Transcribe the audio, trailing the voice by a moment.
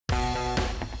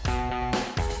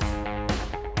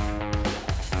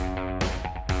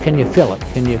Can you feel it?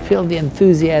 Can you feel the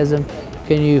enthusiasm?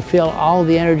 Can you feel all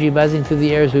the energy buzzing through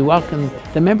the air as we welcome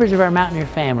the members of our Mountaineer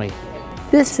family?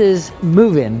 This is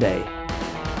move-in day.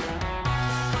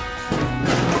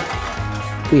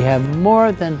 We have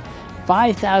more than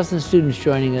 5,000 students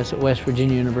joining us at West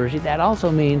Virginia University. That also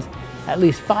means at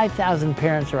least 5,000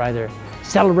 parents are either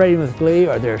celebrating with glee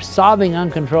or they're sobbing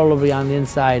uncontrollably on the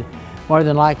inside. More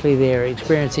than likely they're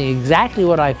experiencing exactly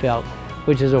what I felt,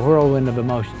 which is a whirlwind of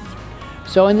emotions.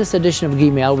 So in this edition of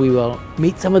Gee-Mail, we will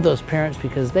meet some of those parents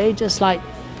because they, just like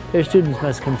their students,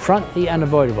 must confront the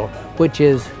unavoidable, which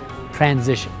is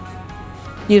transition.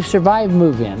 You've survived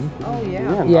move-in. Oh,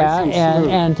 yeah. Yeah,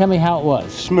 and tell me how it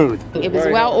was. Smooth. It was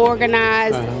well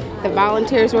organized. The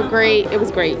volunteers were great. It was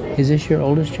great. Is this your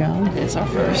oldest child? It's our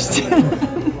first.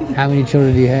 How many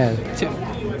children do you have? 2.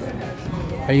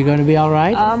 Are you going to be all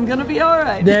right? I'm gonna be all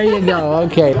right. There you go,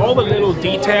 okay. All the little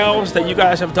details that you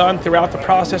guys have done throughout the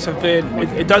process have been,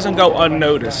 it doesn't go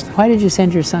unnoticed. Why did you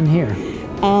send your son here?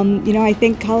 You know, I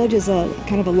think college is a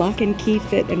kind of a lock and key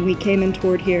fit, and we came in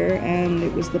toward here, and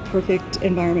it was the perfect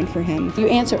environment for him. You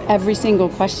answer every single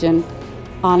question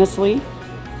honestly.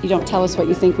 You don't tell us what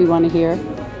you think we want to hear.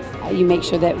 You make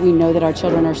sure that we know that our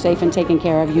children are safe and taken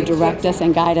care of. You direct us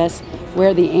and guide us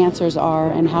where the answers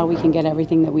are and how we can get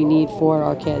everything that we need for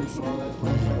our kids.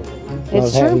 It's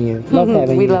Love true. having you. Love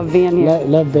having We you. love being here.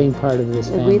 Love being part of this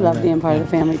family. We love being part of the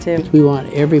family too. We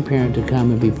want every parent to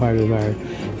come and be part of our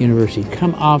university.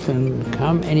 Come often,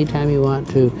 come anytime you want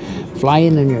to. Fly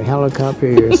in your helicopter,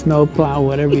 your snowplow,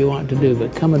 whatever you want to do,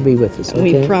 but come and be with us,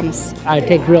 okay? We promise. I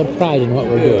take real pride in what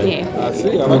we're doing. Yeah. I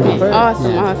see. I like the pants.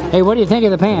 Awesome. Hey, what do you think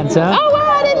of the pants, huh? Oh, wow,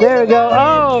 I didn't There we go.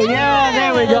 Oh, yeah,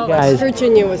 there we go. West Guys,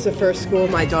 Virginia was the first school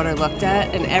my daughter looked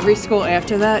at, and every school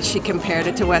after that, she compared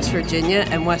it to West Virginia,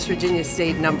 and West Virginia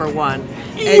stayed #1.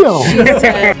 And Yo. she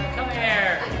said,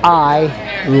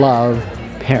 I love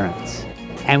parents.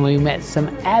 And we met some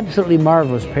absolutely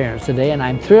marvelous parents today, and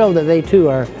I'm thrilled that they too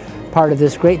are part of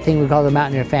this great thing we call the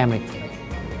Mountaineer family.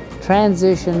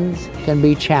 Transitions can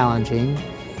be challenging,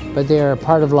 but they are a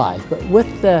part of life. But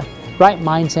with the right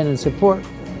mindset and support,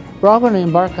 we're all going to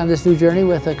embark on this new journey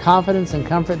with a confidence and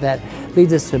comfort that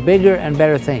leads us to bigger and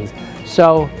better things.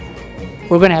 So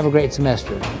we're going to have a great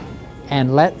semester,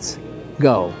 and let's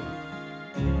go.